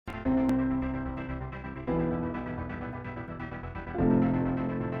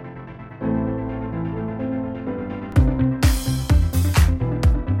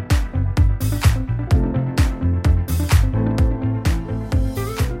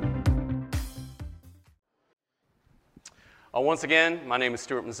Once again, my name is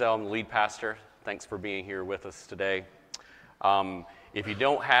Stuart Mazzell. I'm the lead pastor. Thanks for being here with us today. If you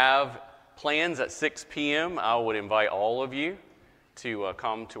don't have plans at 6 p.m., I would invite all of you to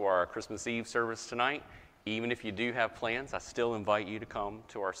come to our Christmas Eve service tonight. Even if you do have plans, I still invite you to come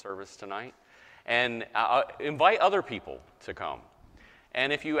to our service tonight. And invite other people to come.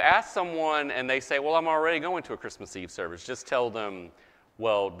 And if you ask someone and they say, well, I'm already going to a Christmas Eve service, just tell them,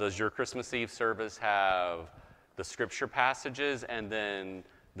 well, does your Christmas Eve service have the scripture passages and then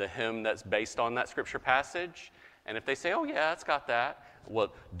the hymn that's based on that scripture passage? And if they say, oh yeah, it's got that,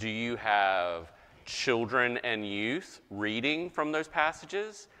 well, do you have children and youth reading from those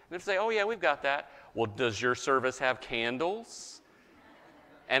passages? And if they say, oh yeah, we've got that, well, does your service have candles?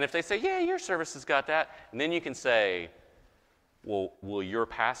 And if they say, yeah, your service has got that, and then you can say, well, will your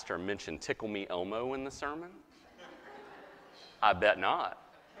pastor mention Tickle Me Elmo in the sermon? I bet not.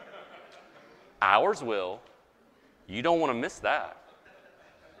 Ours will. You don't want to miss that.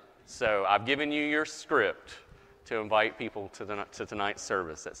 So I've given you your script to invite people to tonight's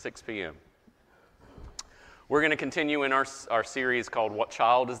service at 6 p.m. We're going to continue in our series called What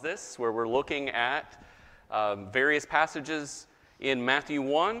Child Is This?, where we're looking at various passages in Matthew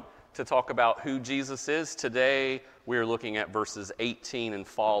 1 to talk about who Jesus is. Today, we're looking at verses 18 and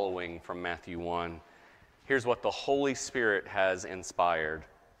following from Matthew 1. Here's what the Holy Spirit has inspired.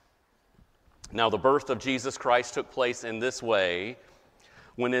 Now, the birth of Jesus Christ took place in this way.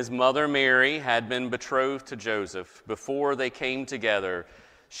 When his mother Mary had been betrothed to Joseph, before they came together,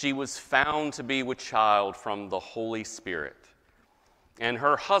 she was found to be with child from the Holy Spirit. And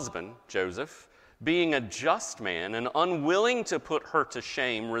her husband, Joseph, being a just man and unwilling to put her to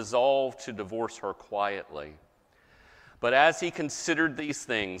shame, resolved to divorce her quietly. But as he considered these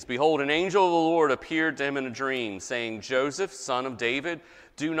things, behold, an angel of the Lord appeared to him in a dream, saying, Joseph, son of David,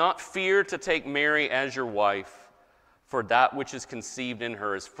 do not fear to take Mary as your wife, for that which is conceived in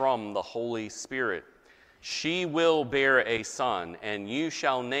her is from the Holy Spirit. She will bear a son, and you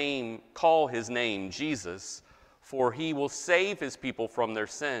shall call his name Jesus, for he will save his people from their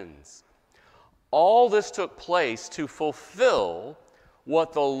sins. All this took place to fulfill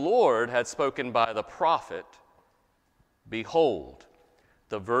what the Lord had spoken by the prophet. Behold,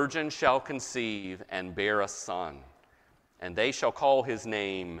 the virgin shall conceive and bear a son, and they shall call his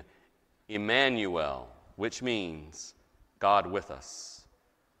name Immanuel, which means God with us.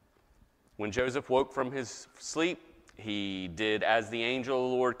 When Joseph woke from his sleep, he did as the angel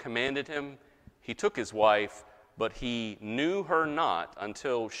of the Lord commanded him. He took his wife, but he knew her not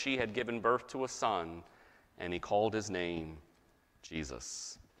until she had given birth to a son, and he called his name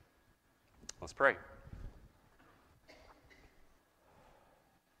Jesus. Let's pray.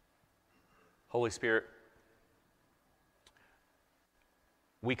 Holy Spirit,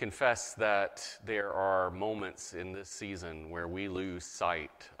 we confess that there are moments in this season where we lose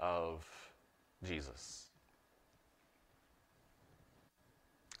sight of Jesus.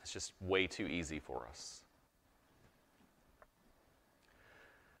 It's just way too easy for us.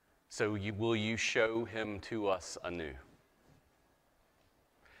 So will you show him to us anew?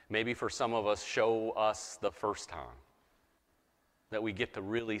 Maybe for some of us, show us the first time that we get to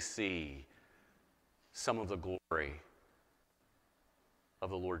really see some of the glory of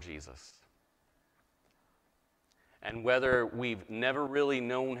the Lord Jesus. And whether we've never really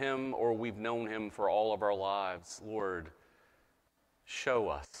known him or we've known him for all of our lives, Lord, show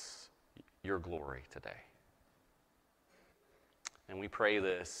us your glory today. And we pray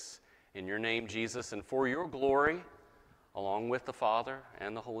this in your name, Jesus, and for your glory, along with the Father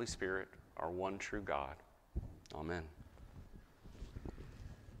and the Holy Spirit, our one true God. Amen.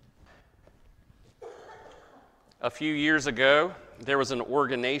 A few years ago, there was an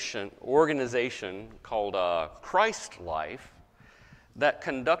organization called Christ Life that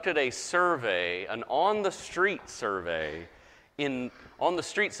conducted a survey, an on-the-street survey, on the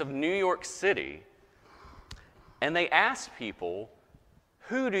streets of New York City, and they asked people,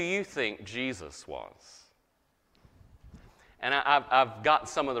 who do you think Jesus was? And I've got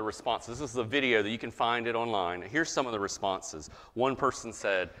some of the responses. This is a video that you can find it online. Here's some of the responses. One person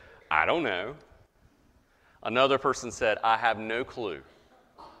said, I don't know. Another person said, I have no clue.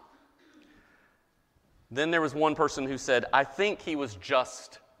 Then there was one person who said, I think he was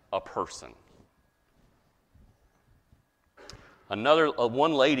just a person.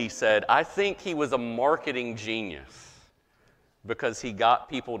 One lady said, I think he was a marketing genius because he got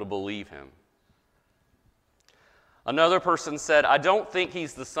people to believe him. Another person said, I don't think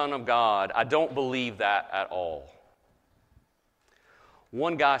he's the Son of God. I don't believe that at all.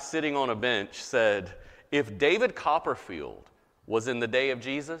 One guy sitting on a bench said, if David Copperfield was in the day of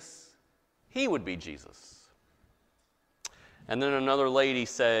Jesus, he would be Jesus. And then another lady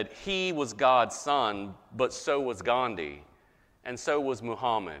said, he was God's son, but so was Gandhi, and so was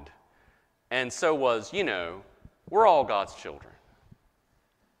Muhammad, and so was, we're all God's children.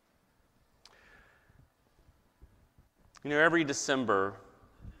 Every December,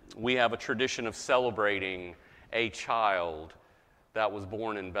 we have a tradition of celebrating a child that was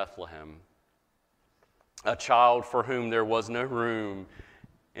born in Bethlehem, a child for whom there was no room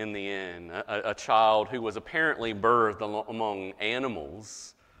in the inn, a child who was apparently birthed among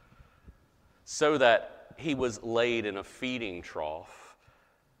animals so that he was laid in a feeding trough.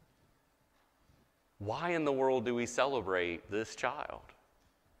 Why in the world do we celebrate this child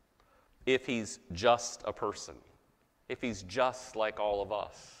if he's just a person, if he's just like all of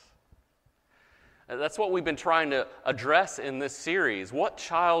us? That's what we've been trying to address in this series. What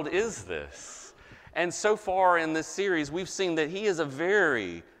child is this? And so far in this series, we've seen that he is a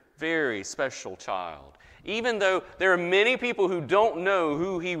very, very special child. Even though there are many people who don't know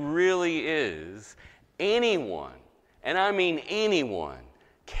who he really is, anyone, and I mean anyone,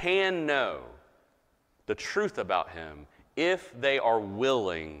 can know the truth about him if they are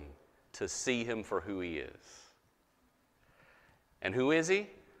willing to see him for who he is. And who is he?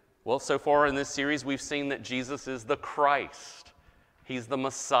 Well, so far in this series, we've seen that Jesus is the Christ. He's the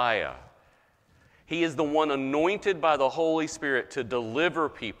Messiah. He is the one anointed by the Holy Spirit to deliver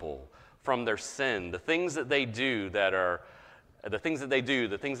people from their sin, the things that they do the things that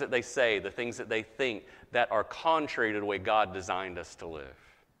they say, the things that they think that are contrary to the way God designed us to live.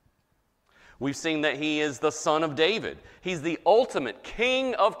 We've seen that he is the Son of David. He's the ultimate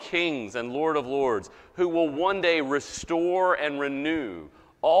King of kings and Lord of lords who will one day restore and renew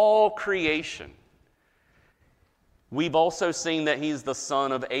all creation. We've also seen that he's the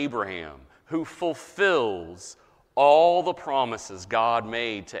son of Abraham, who fulfills all the promises God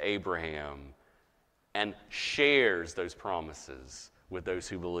made to Abraham and shares those promises with those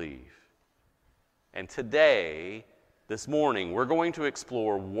who believe. And today, this morning, we're going to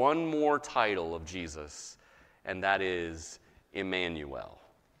explore one more title of Jesus, and that is Immanuel.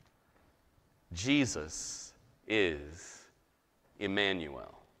 Jesus is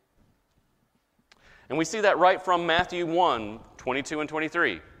Immanuel. And we see that right from Matthew 1, 22 and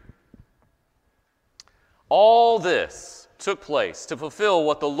 23. All this took place to fulfill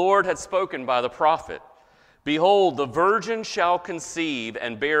what the Lord had spoken by the prophet. Behold, the virgin shall conceive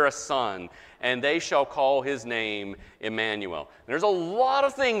and bear a son, and they shall call his name Immanuel. There's a lot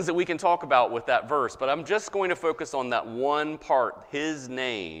of things that we can talk about with that verse, but I'm just going to focus on that one part, his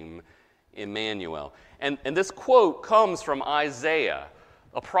name, Immanuel. And this quote comes from Isaiah,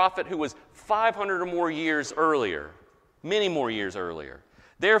 a prophet who was 500 or more years earlier, many more years earlier.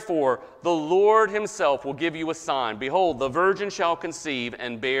 Therefore, the Lord himself will give you a sign. Behold, the virgin shall conceive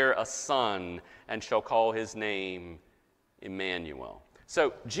and bear a son, and shall call his name Immanuel.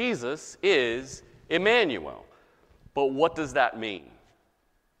 So, Jesus is Immanuel. But what does that mean?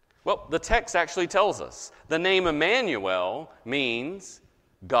 Well, the text actually tells us. The name Immanuel means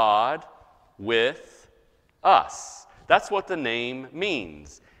God with us. That's what the name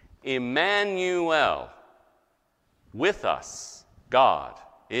means. Immanuel, with us, God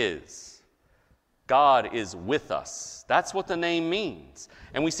is. God is with us. That's what the name means.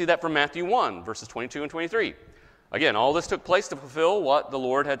 And we see that from Matthew 1, verses 22 and 23. Again, all this took place to fulfill what the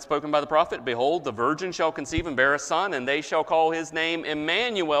Lord had spoken by the prophet. Behold, the virgin shall conceive and bear a son, and they shall call his name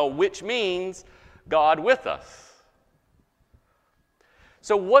Immanuel, which means God with us.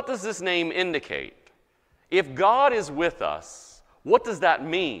 So what does this name indicate? If God is with us, what does that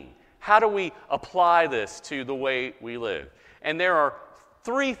mean? How do we apply this to the way we live? And there are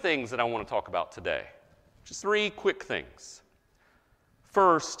three things that I want to talk about today. Just three quick things.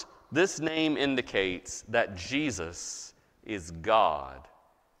 First, this name indicates that Jesus is God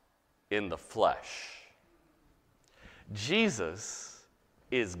in the flesh. Jesus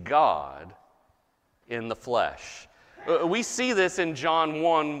is God in the flesh. We see this in John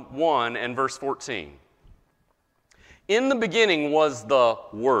 1 and verse 14. In the beginning was the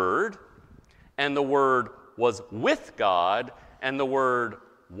Word, and the Word was with God, and the Word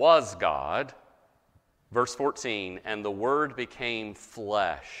was God. Verse 14, and the Word became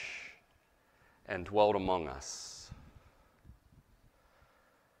flesh and dwelt among us.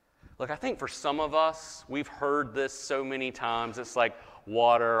 Look, I think for some of us, we've heard this so many times, it's like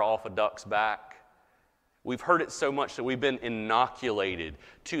water off a duck's back. We've heard it so much that we've been inoculated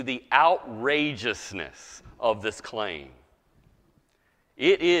to the outrageousness of this claim.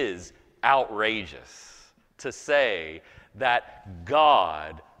 It is outrageous to say that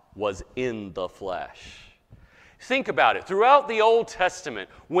God was in the flesh. Think about it. Throughout the Old Testament,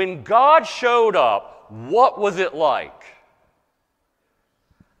 when God showed up, what was it like?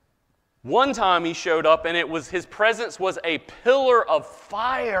 One time he showed up and his presence was a pillar of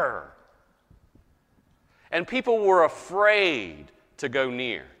fire. And people were afraid to go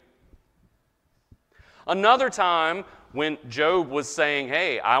near. Another time when Job was saying,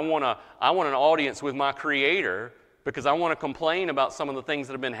 hey, I want an audience with my Creator because I want to complain about some of the things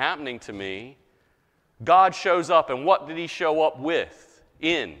that have been happening to me, God shows up, and what did he show up with?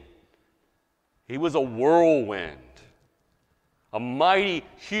 He was a whirlwind, a mighty,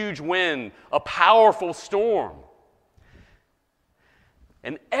 huge wind, a powerful storm.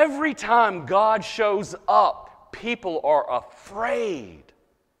 And every time God shows up, people are afraid.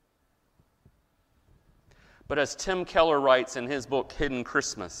 But as Tim Keller writes in his book, Hidden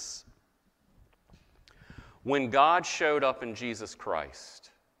Christmas, when God showed up in Jesus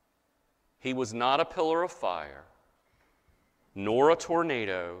Christ, he was not a pillar of fire, nor a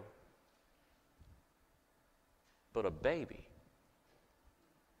tornado, but a baby.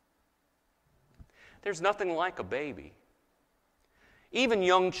 There's nothing like a baby. Even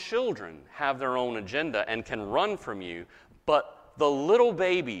young children have their own agenda and can run from you, but the little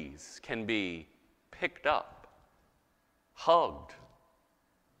babies can be picked up, hugged,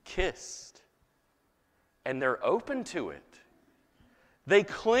 kissed, and they're open to it. They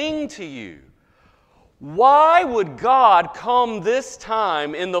cling to you. Why would God come this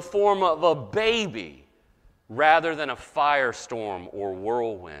time in the form of a baby rather than a firestorm or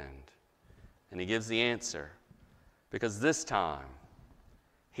whirlwind? And he gives the answer. Because this time,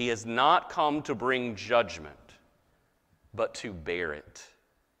 he has not come to bring judgment, but to bear it,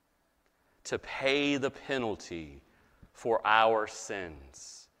 to pay the penalty for our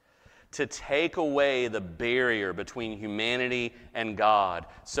sins, to take away the barrier between humanity and God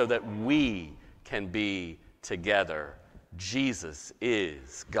so that we can be together. Jesus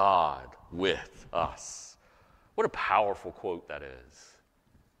is God with us. What a powerful quote that is.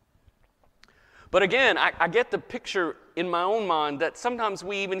 But again, I get the picture in my own mind that sometimes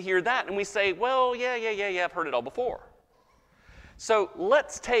we even hear that and we say, well, yeah, I've heard it all before. So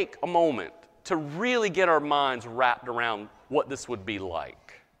let's take a moment to really get our minds wrapped around what this would be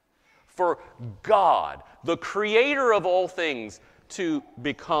like for God, the creator of all things, to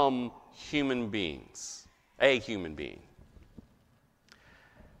become human beings, a human being.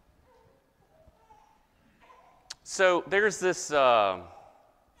 So there's this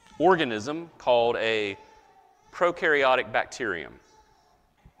organism called a prokaryotic bacterium.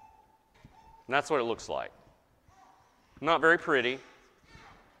 And that's what it looks like. Not very pretty.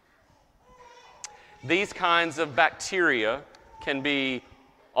 These kinds of bacteria can be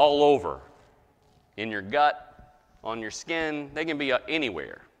all over, in your gut, on your skin. They can be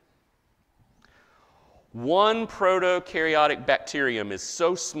anywhere. One prokaryotic bacterium is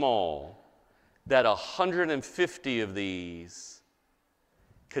so small that 150 of these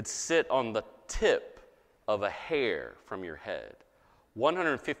could sit on the tip of a hair from your head.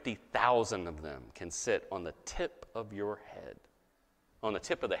 150,000 of them can sit on the tip of your head, on the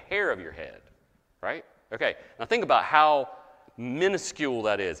tip of the hair of your head, right? Okay, now think about how minuscule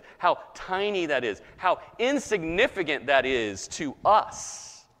that is, how tiny that is, how insignificant that is to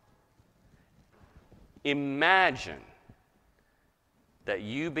us. Imagine that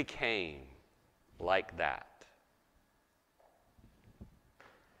you became like that.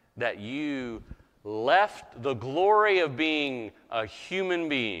 That you left the glory of being a human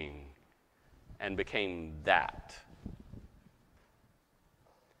being and became that.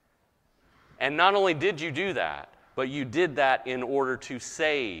 And not only did you do that, but you did that in order to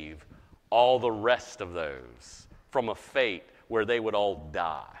save all the rest of those from a fate where they would all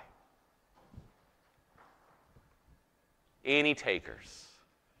die. Any takers?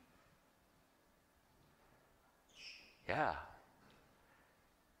 Yeah.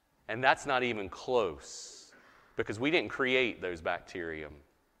 And that's not even close, because we didn't create those bacterium.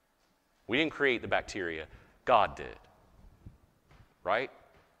 We didn't create the bacteria. God did. Right?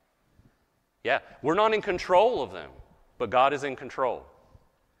 Yeah, we're not in control of them, but God is in control.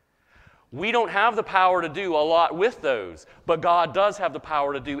 We don't have the power to do a lot with those, but God does have the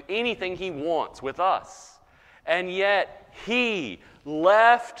power to do anything He wants with us. And yet, He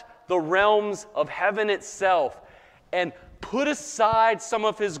left the realms of heaven itself and put aside some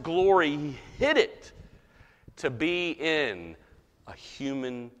of His glory. He hid it to be in a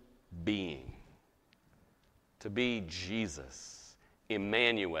human being, to be Jesus,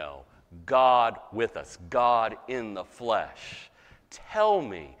 Immanuel, God with us, God in the flesh. Tell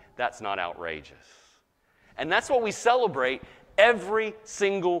me that's not outrageous. And that's what we celebrate every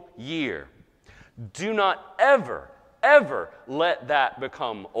single year. Do not ever, ever let that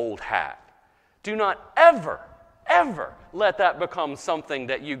become old hat. Do not ever, ever let that become something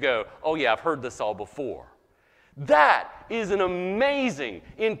that you go, oh yeah, I've heard this all before. That is an amazing,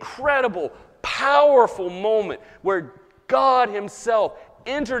 incredible, powerful moment where God himself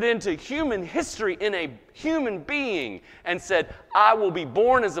entered into human history in a human being and said, I will be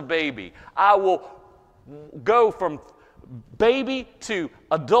born as a baby. I will go from baby to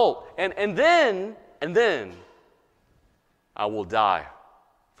adult. And then I will die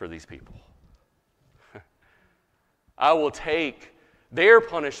for these people. I will take their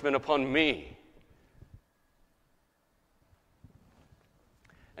punishment upon me.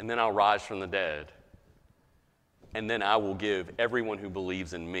 And then I'll rise from the dead. And then I will give everyone who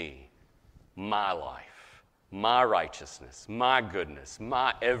believes in me my life, my righteousness, my goodness,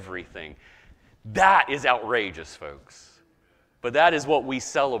 my everything. That is outrageous, folks. But that is what we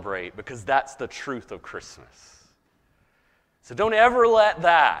celebrate because that's the truth of Christmas. So don't ever let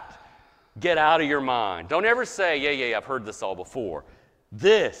that get out of your mind. Don't ever say, yeah, I've heard this all before.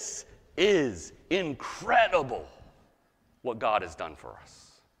 This is incredible what God has done for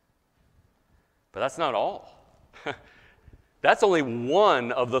us. But that's not all. That's only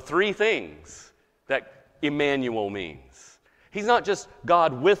one of the three things that Immanuel means. He's not just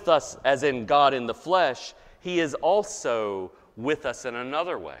God with us as in God in the flesh. He is also with us in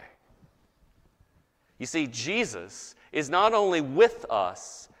another way. You see, Jesus is not only with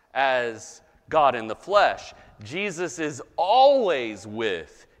us as God in the flesh, Jesus is always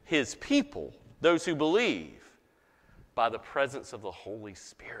with his people, those who believe, by the presence of the Holy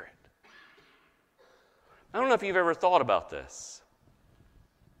Spirit. I don't know if you've ever thought about this.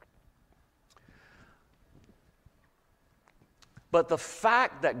 But the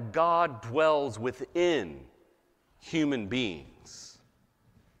fact that God dwells within human beings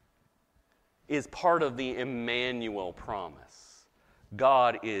is part of the Immanuel promise.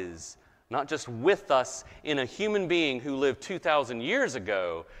 God is not just with us in a human being who lived 2,000 years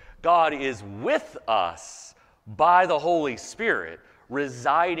ago, God is with us by the Holy Spirit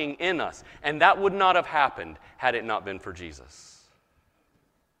residing in us. And that would not have happened had it not been for Jesus.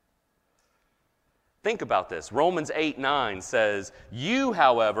 Think about this. Romans 8:9 says, you,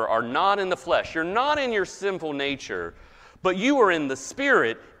 however, are not in the flesh. You're not in your sinful nature, but you are in the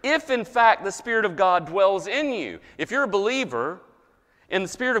Spirit, if in fact the Spirit of God dwells in you. If you're a believer and the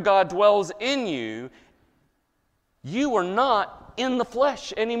Spirit of God dwells in you, you are not in the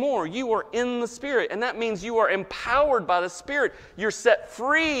flesh anymore. You are in the Spirit. And that means you are empowered by the Spirit. You're set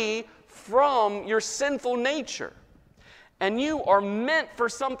free from your sinful nature. And you are meant for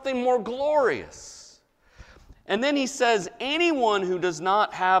something more glorious. And then he says, anyone who does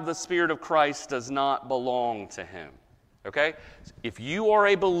not have the Spirit of Christ does not belong to him. Okay? If you are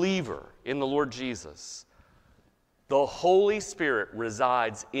a believer in the Lord Jesus, the Holy Spirit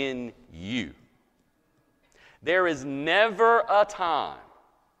resides in you. There is never a time,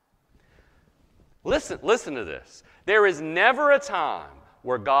 listen to this, there is never a time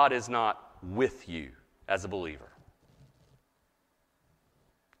where God is not with you as a believer.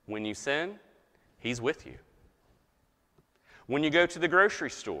 When you sin, he's with you. When you go to the grocery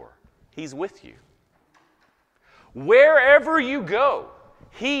store, he's with you. Wherever you go,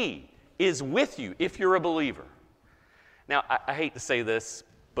 he is with you if you're a believer. Now, I hate to say this,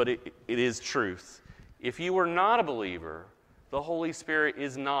 but it is truth. If you are not a believer, the Holy Spirit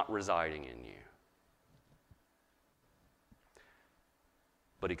is not residing in you.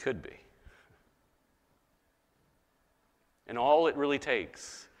 But he could be. And all it really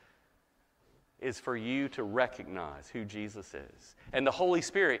takes is for you to recognize who Jesus is. And the Holy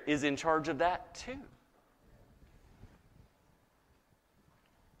Spirit is in charge of that too.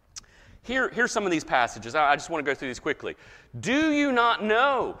 Here's some of these passages. I just want to go through these quickly. Do you not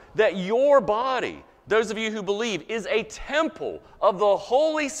know that your body, those of you who believe, is a temple of the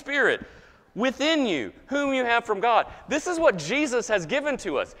Holy Spirit within you, whom you have from God? This is what Jesus has given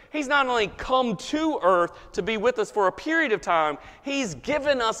to us. He's not only come to earth to be with us for a period of time, he's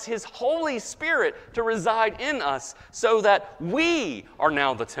given us his Holy Spirit to reside in us so that we are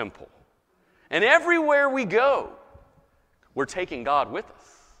now the temple. And everywhere we go, we're taking God with us.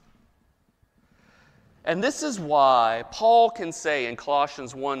 And this is why Paul can say in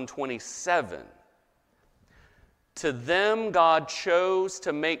Colossians 1:27, to them God chose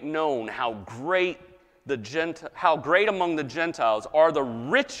to make known how great among the Gentiles are the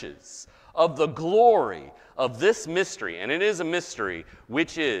riches of the glory of this mystery. And it is a mystery,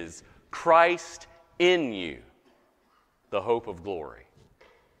 which is Christ in you, the hope of glory.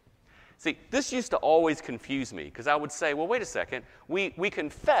 See, this used to always confuse me because I would say, well, wait a second. We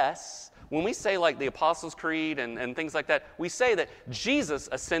confess, when we say like the Apostles' Creed and things like that, we say that Jesus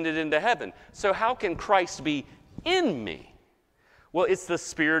ascended into heaven. So how can Christ be in me? Well, it's the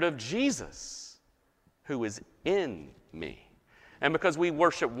Spirit of Jesus who is in me. And because we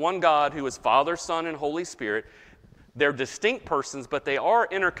worship one God who is Father, Son, and Holy Spirit, they're distinct persons, but they are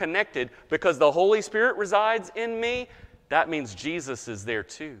interconnected. Because the Holy Spirit resides in me, that means Jesus is there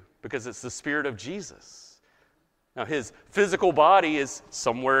too, because it's the Spirit of Jesus. Now, his physical body is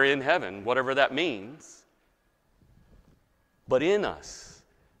somewhere in heaven, whatever that means. But in us,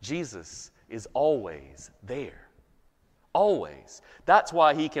 Jesus is always there. Always. That's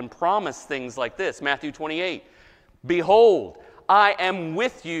why he can promise things like this. Matthew 28, behold, I am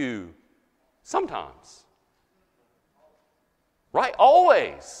with you sometimes. Right?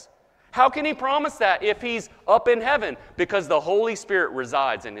 Always. How can he promise that if he's up in heaven? Because the Holy Spirit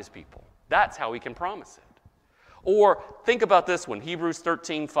resides in his people. That's how he can promise it. Or think about this one, Hebrews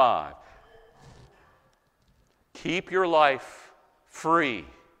 13:5. Keep your life free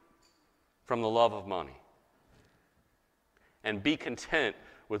from the love of money and be content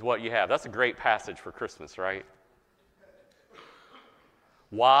with what you have. That's a great passage for Christmas, right?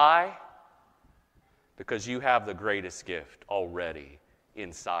 Why? Because you have the greatest gift already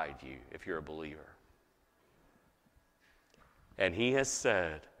inside you if you're a believer. And he has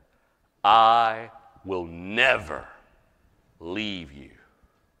said, I will never leave you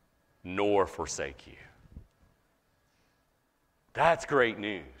nor forsake you. That's great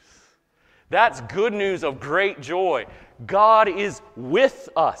news. That's good news of great joy. God is with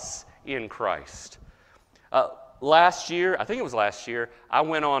us in Christ. Last year, I think it was last year, I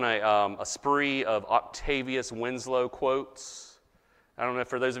went on a spree of Octavius Winslow quotes. I don't know,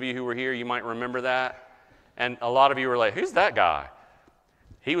 for those of you who were here, you might remember that. And a lot of you were like, who's that guy?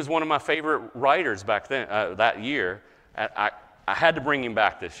 He was one of my favorite writers back then, that year. I had to bring him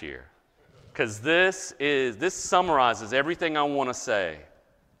back this year because this summarizes everything I want to say.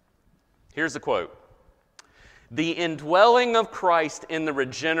 Here's the quote. The indwelling of Christ in the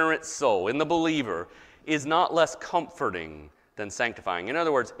regenerate soul, in the believer, is not less comforting than sanctifying. In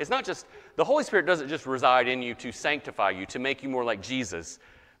other words, it's not just, the Holy Spirit doesn't just reside in you to sanctify you, to make you more like Jesus.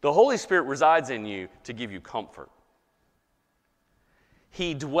 The Holy Spirit resides in you to give you comfort.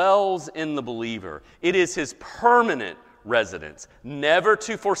 He dwells in the believer. It is his permanent residence, never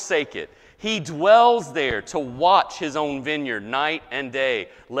to forsake it. He dwells there to watch his own vineyard night and day,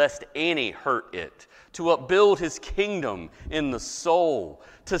 lest any hurt it, to upbuild his kingdom in the soul,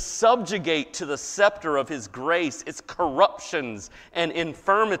 to subjugate to the scepter of his grace its corruptions and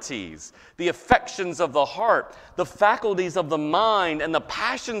infirmities, the affections of the heart, the faculties of the mind, and the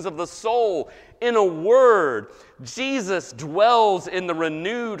passions of the soul. In a word, Jesus dwells in the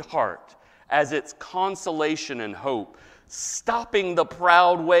renewed heart as its consolation and hope, stopping the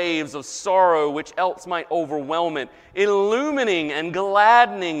proud waves of sorrow which else might overwhelm it, illumining and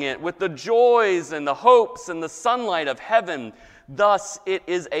gladdening it with the joys and the hopes and the sunlight of heaven. Thus, it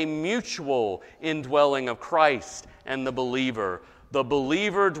is a mutual indwelling of Christ and the believer. The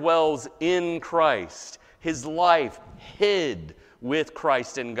believer dwells in Christ, his life hid with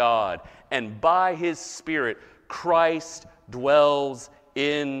Christ in God, and by his Spirit, Christ dwells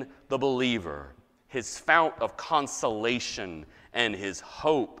in the believer, his fount of consolation and his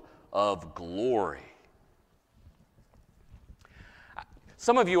hope of glory.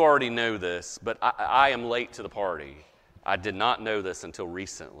 Some of you already know this, but I am late to the party. I did not know this until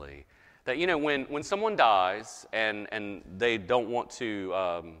recently. That, you know, when someone dies and they don't want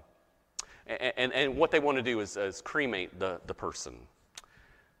to, and what they want to do is cremate the person.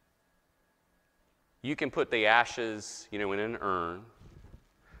 You can put the ashes, in an urn,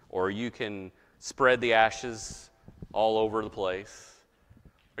 or you can spread the ashes all over the place,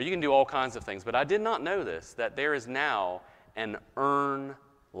 or you can do all kinds of things. But I did not know this, that there is now an urn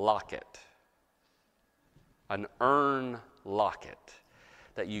locket. An urn locket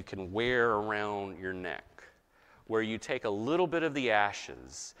that you can wear around your neck, where you take a little bit of the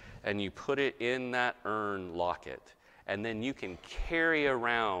ashes and you put it in that urn locket, and then you can carry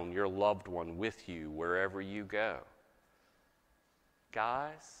around your loved one with you wherever you go.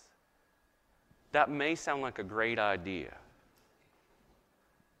 Guys, that may sound like a great idea,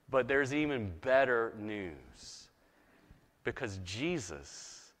 but there's even better news, because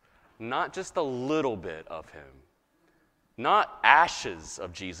Jesus, not just a little bit of him, not ashes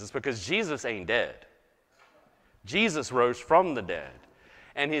of Jesus, because Jesus ain't dead. Jesus rose from the dead.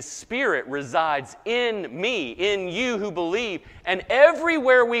 And his Spirit resides in me, in you who believe. And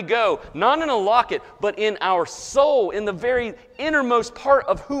everywhere we go, not in a locket, but in our soul, in the very innermost part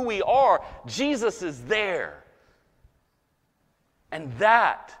of who we are, Jesus is there. And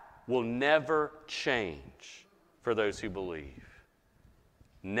that will never change for those who believe.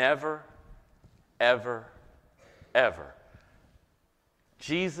 Never, ever, ever.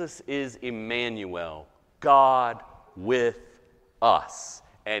 Jesus is Immanuel, God with us,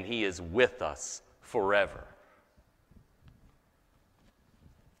 and He is with us forever.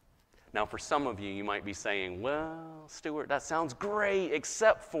 Now, for some of you, you might be saying, well, Stuart, that sounds great,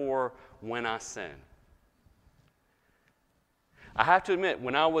 except for when I sin. I have to admit,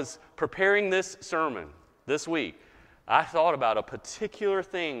 when I was preparing this sermon this week, I thought about a particular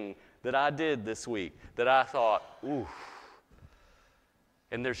thing that I did this week that I thought, ooh,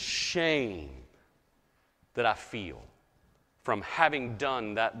 and there's shame that I feel from having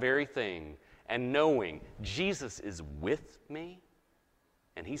done that very thing and knowing Jesus is with me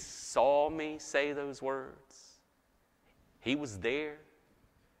and He saw me say those words. He was there.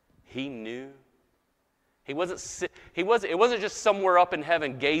 He knew. It wasn't just somewhere up in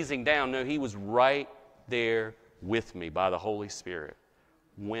heaven gazing down. No, He was right there with me by the Holy Spirit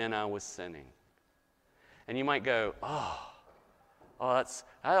when I was sinning. And you might go, oh, that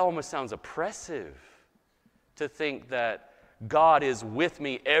almost sounds oppressive to think that God is with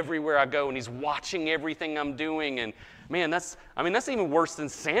me everywhere I go and He's watching everything I'm doing. And man, that's even worse than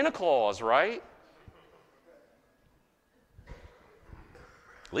Santa Claus, right?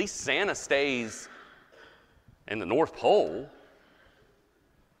 At least Santa stays in the North Pole.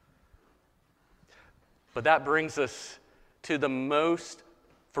 But that brings us to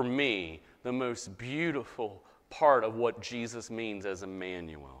for me, the most beautiful part of what Jesus means as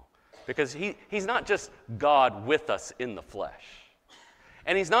Immanuel. Because He's not just God with us in the flesh.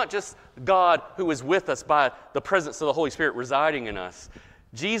 And He's not just God who is with us by the presence of the Holy Spirit residing in us.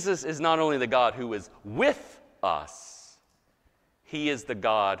 Jesus is not only the God who is with us, He is the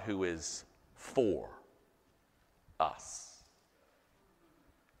God who is for us.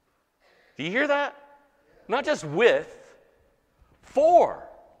 Do you hear that? Not just with, for.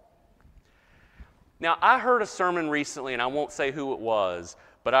 Now, I heard a sermon recently, and I won't say who it was,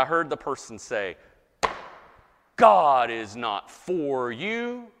 but I heard the person say, God is not for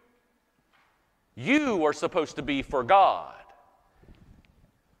you. You are supposed to be for God.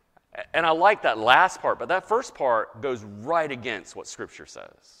 And I like that last part, but that first part goes right against what Scripture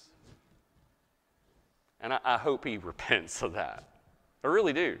says. And I hope he repents of that. I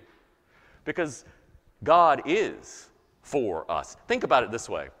really do. Because God is for us. Think about it this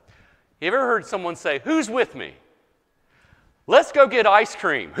way. You ever heard someone say, who's with me? Let's go get ice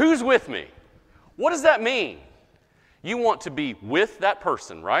cream. Who's with me? What does that mean? You want to be with that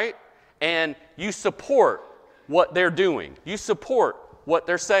person, right? And you support what they're doing. You support what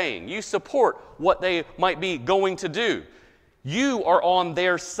they're saying. You support what they might be going to do. You are on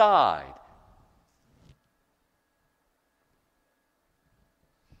their side.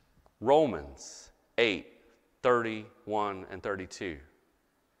 Romans 8:31 and 32.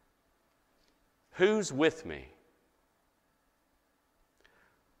 Who's with me?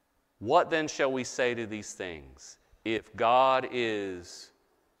 What then shall we say to these things? If God is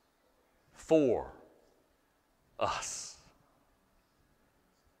for us,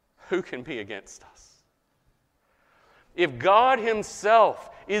 who can be against us? If God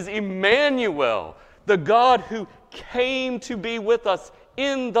Himself is Immanuel, the God who came to be with us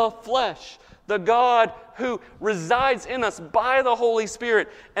in the flesh, the God who resides in us by the Holy Spirit,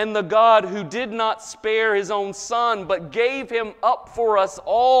 and the God who did not spare His own Son, but gave Him up for us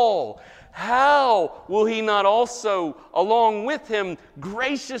all, how will He not also, along with Him,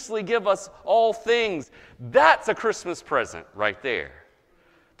 graciously give us all things? That's a Christmas present right there.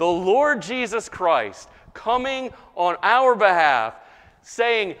 The Lord Jesus Christ coming on our behalf,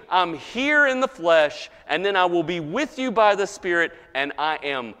 saying, I'm here in the flesh, and then I will be with you by the Spirit, and I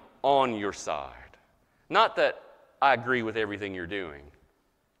am on your side. Not that I agree with everything you're doing.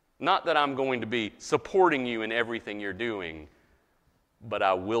 Not that I'm going to be supporting you in everything you're doing, but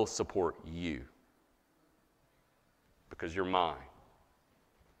I will support you. Because you're mine.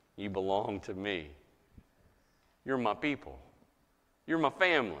 You belong to me. You're my people. You're my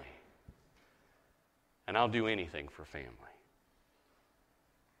family. And I'll do anything for family.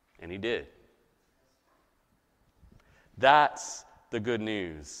 And He did. That's the good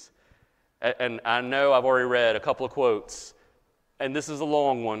news. And I know I've already read a couple of quotes, and this is a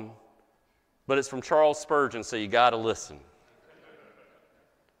long one, but it's from Charles Spurgeon, so you got to listen.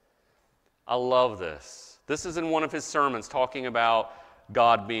 I love this. This is in one of his sermons talking about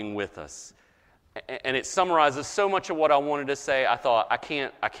God being with us. And it summarizes so much of what I wanted to say. I thought, I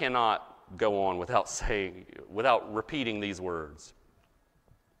cannot go on without repeating these words.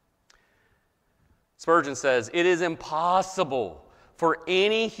 Spurgeon says, it is impossible for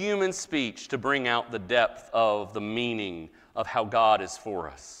any human speech to bring out the depth of the meaning of how God is for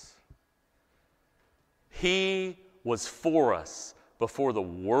us. He was for us before the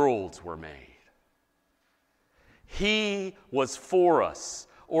worlds were made. He was for us,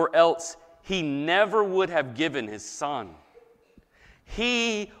 or else he never would have given his Son.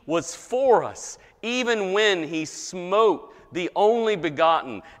 He was for us even when he smote the only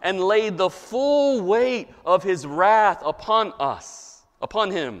begotten and laid the full weight of his wrath upon us,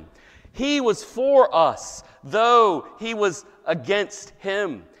 upon him. He was for us, though he was against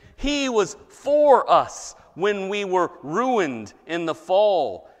him. He was for us when we were ruined in the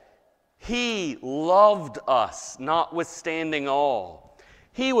fall. He loved us, notwithstanding all.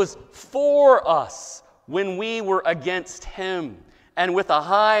 He was for us when we were against him, and with a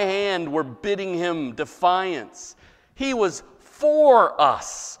high hand were bidding him defiance. He was for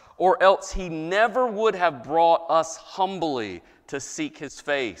us, or else he never would have brought us humbly to seek his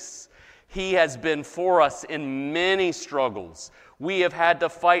face. He has been for us in many struggles. We have had to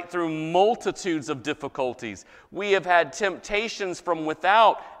fight through multitudes of difficulties. We have had temptations from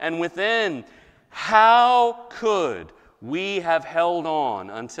without and within. How could we have held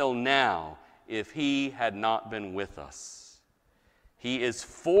on until now if he had not been with us? He is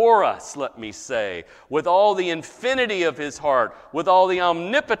for us, let me say, with all the infinity of his heart, with all the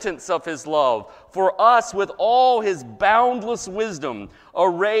omnipotence of his love, for us with all his boundless wisdom,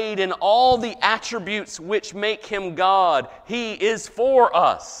 arrayed in all the attributes which make him God. He is for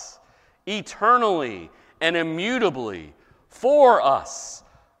us, eternally and immutably, for us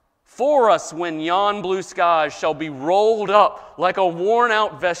when yon blue skies shall be rolled up like a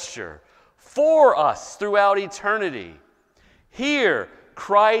worn-out vesture, for us throughout eternity. Here,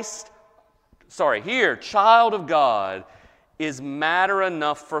 child of God, is matter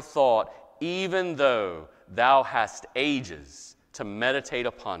enough for thought, even though thou hast ages to meditate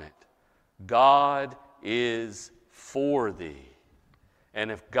upon it. God is for thee.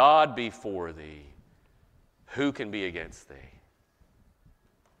 And if God be for thee, who can be against thee?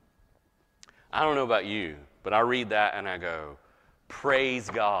 I don't know about you, but I read that and I go, praise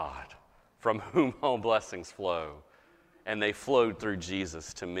God, from whom all blessings flow. And they flowed through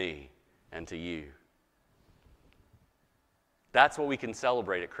Jesus to me and to you. That's what we can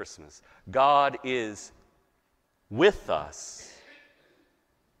celebrate at Christmas. God is with us,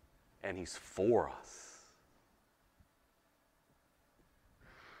 and he's for us.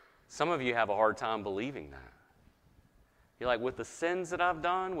 Some of you have a hard time believing that. You're like, with the sins that I've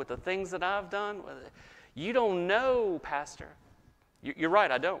done, with the things that I've done, you don't know, Pastor. You're right,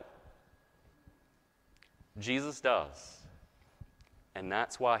 I don't. Jesus does. And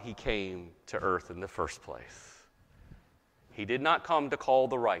that's why he came to earth in the first place. He did not come to call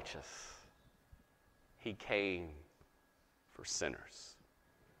the righteous. He came for sinners.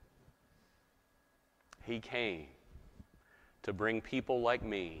 He came to bring people like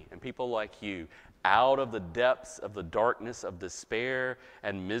me and people like you out of the depths of the darkness of despair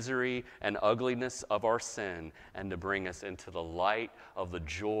and misery and ugliness of our sin, and to bring us into the light of the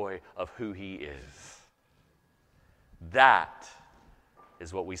joy of who he is. That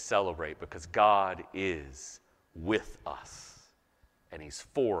is what we celebrate, because God is with us and he's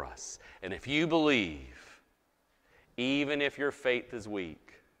for us. And if you believe, even if your faith is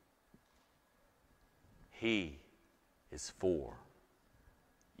weak, he is for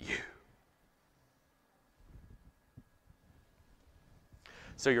you.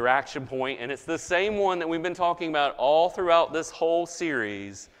 So your action point, and it's the same one that we've been talking about all throughout this whole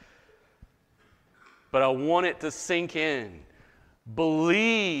series, but I want it to sink in.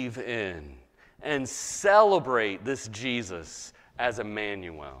 Believe in and celebrate this Jesus as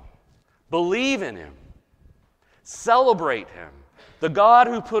Immanuel. Believe in him. Celebrate him. The God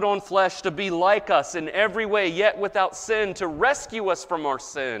who put on flesh to be like us in every way, yet without sin, to rescue us from our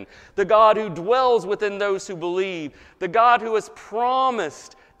sin. The God who dwells within those who believe. The God who has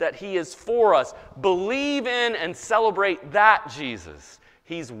promised that he is for us. Believe in and celebrate that Jesus.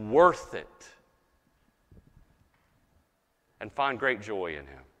 He's worth it. And find great joy in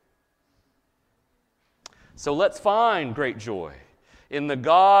him. So let's find great joy in the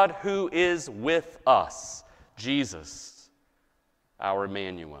God who is with us, Jesus, our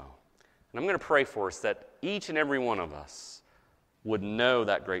Immanuel. And I'm going to pray for us that each and every one of us would know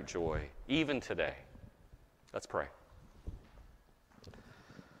that great joy, even today. Let's pray.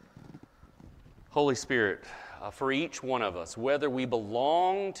 Holy Spirit, for each one of us, whether we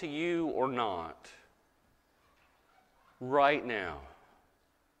belong to you or not, right now,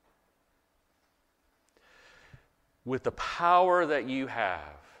 with the power that you have,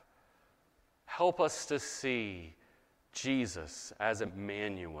 help us to see Jesus as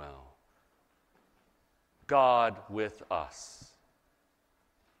Immanuel, God with us.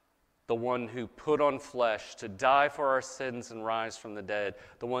 the one who put on flesh to die for our sins and rise from the dead,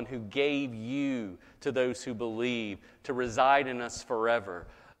 the one who gave you to those who believe to reside in us forever,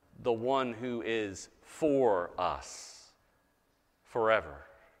 the one who is for us forever.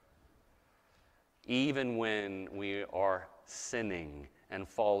 Even when we are sinning and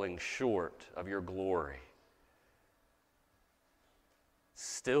falling short of your glory,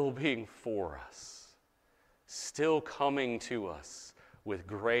 still being for us, still coming to us with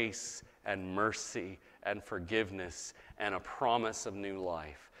grace and mercy and forgiveness and a promise of new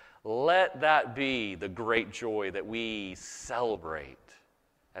life. Let that be the great joy that we celebrate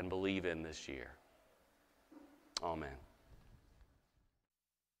and believe in this year. Amen.